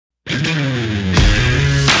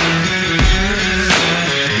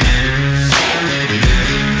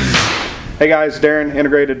Hey guys, Darren,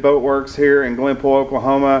 Integrated Boat Works here in Glenpool,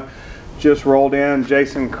 Oklahoma. Just rolled in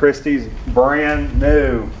Jason Christie's brand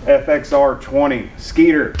new FXR20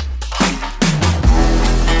 Skeeter.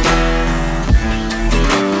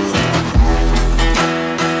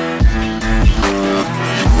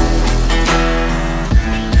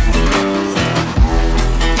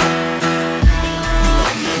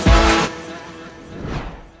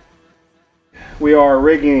 We are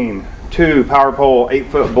rigging two PowerPole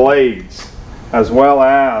 8-foot blades, as well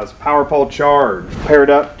as PowerPole charge, paired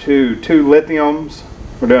up to two lithiums.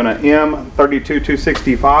 We're doing an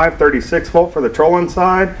M32265 36 volt for the trolling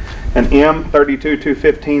side, and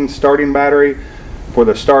M32215 starting battery for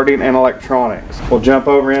the starting and electronics. We'll jump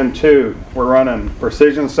over into, we're running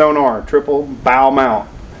precision sonar, triple bow mount,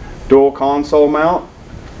 dual console mount.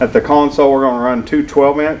 At the console we're going to run two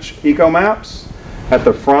 12-inch eco maps. At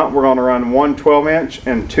the front we're going to run one 12-inch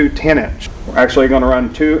and two 10-inch. We're actually going to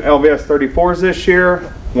run two LVS 34s this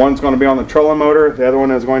year. One's going to be on the trolling motor, the other one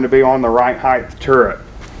is going to be on the right height turret.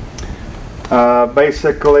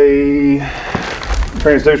 Basically,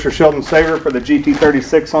 transducer shield and saver for the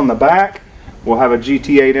GT36 on the back. We'll have a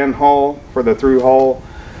GT8 in hull for the through hull.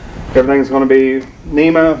 Everything's going to be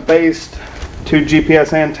NEMA based, two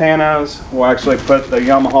GPS antennas. We'll actually put the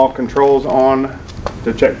Yamaha controls on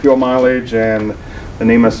to check fuel mileage and the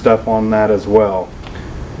NEMA stuff on that as well.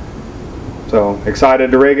 So excited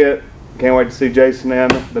to rig it. Can't wait to see Jason in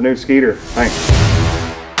the new Skeeter. Thanks.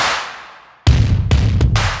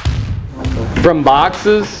 From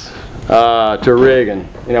boxes to rigging.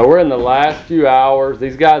 You know, we're in the last few hours.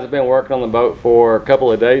 These guys have been working on the boat for a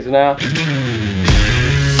couple of days now.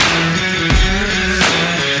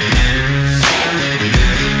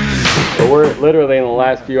 But we're literally in the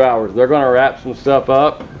last few hours. They're going to wrap some stuff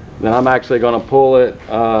up. Then I'm actually going to pull it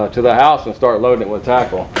to the house and start loading it with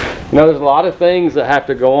tackle. You know, there's a lot of things that have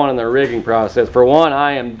to go on in the rigging process. For one,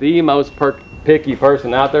 I am the most picky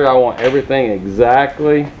person out there. I want everything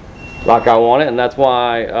exactly like I want it, and that's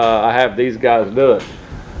why I have these guys do it.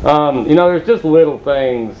 You know, there's just little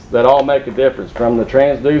things that all make a difference, from the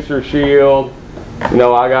transducer shield. You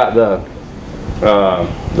know, I got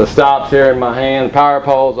the stops here in my hand, power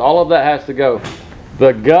poles, all of that has to go.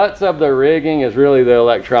 The guts of the rigging is really the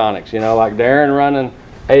electronics. You know, like Darren running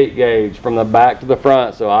 8 gauge from the back to the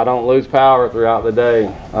front so I don't lose power throughout the day.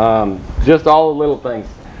 Just all the little things.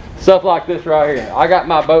 Stuff like this right here. I got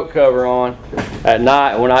my boat cover on at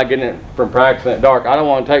night when I get in from practicing at dark. I don't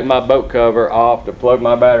want to take my boat cover off to plug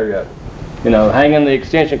my battery up. You know, hanging the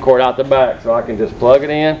extension cord out the back so I can just plug it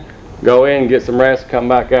in, go in, get some rest, come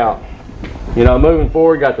back out. You know, moving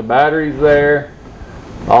forward, got the batteries there,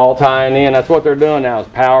 all tying in. That's what they're doing now, is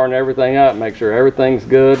powering everything up, make sure everything's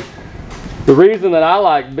good. The reason that I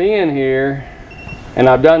like being here, and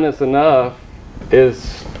I've done this enough,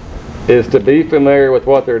 is to be familiar with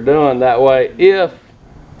what they're doing. That way, if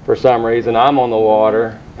for some reason I'm on the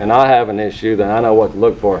water and I have an issue, then I know what to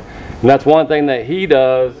look for. And that's one thing that he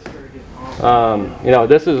does. You know,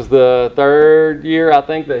 this is the 3rd year I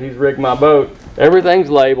think that he's rigged my boat. Everything's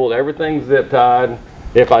labeled, everything's zip tied.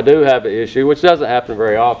 If I do have an issue, which doesn't happen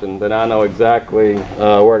very often, then I know exactly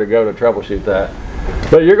where to go to troubleshoot that.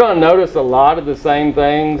 But you're going to notice a lot of the same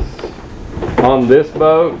things on this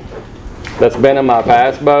boat that's been in my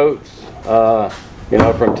past boats. You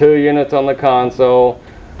know, from 2 units on the console.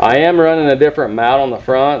 I am running a different mount on the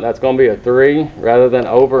front. That's going to be a 3 rather than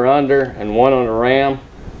over under, and 1 on the ram.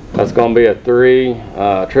 That's going to be a 3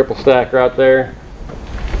 triple stack right there.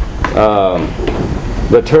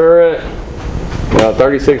 The turret, you know,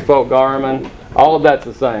 36 volt Garmin, all of that's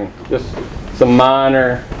the same. Just some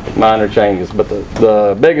minor changes, but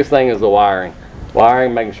the biggest thing is the wiring.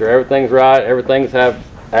 Making sure everything's right, everything's have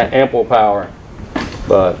ample power.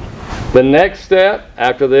 But the next step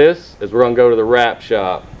after this is we're going to go to the wrap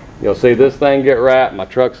shop. You'll see this thing get wrapped, my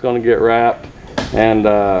truck's going to get wrapped, and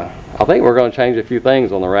I think we're going to change a few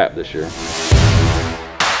things on the wrap this year.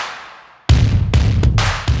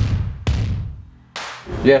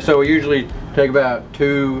 Yeah, so we usually take about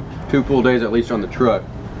two full days at least on the truck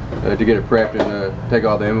to get it prepped and take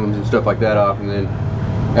all the emblems and stuff like that off, and then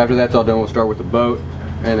after that's all done we'll start with the boat,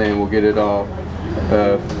 and then we'll get it all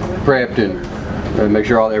prepped and make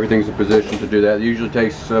sure everything's in position to do that. It usually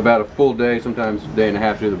takes about a full day, sometimes a day and a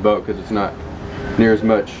half to do the boat, because it's not near as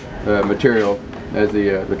much material as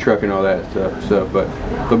the truck and all that stuff. So, but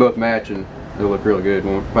they'll both match and it'll look really good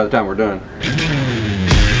by the time we're done.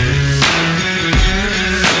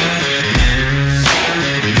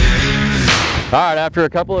 All right, after a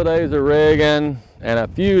couple of days of rigging and a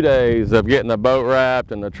few days of getting the boat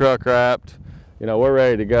wrapped and the truck wrapped, you know, we're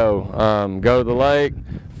ready to go. Go to the lake,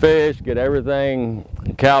 fish, get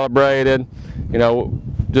everything calibrated, you know,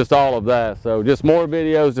 just all of that. So just more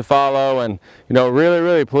videos to follow, and you know,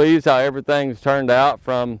 really pleased how everything's turned out,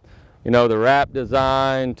 from you know, the wrap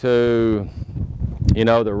design to you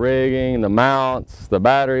know, the rigging, the mounts, the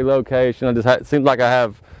battery location. It seems like I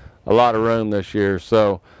have a lot of room this year.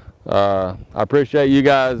 So I appreciate you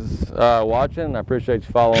guys watching. I appreciate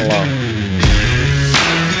you following along.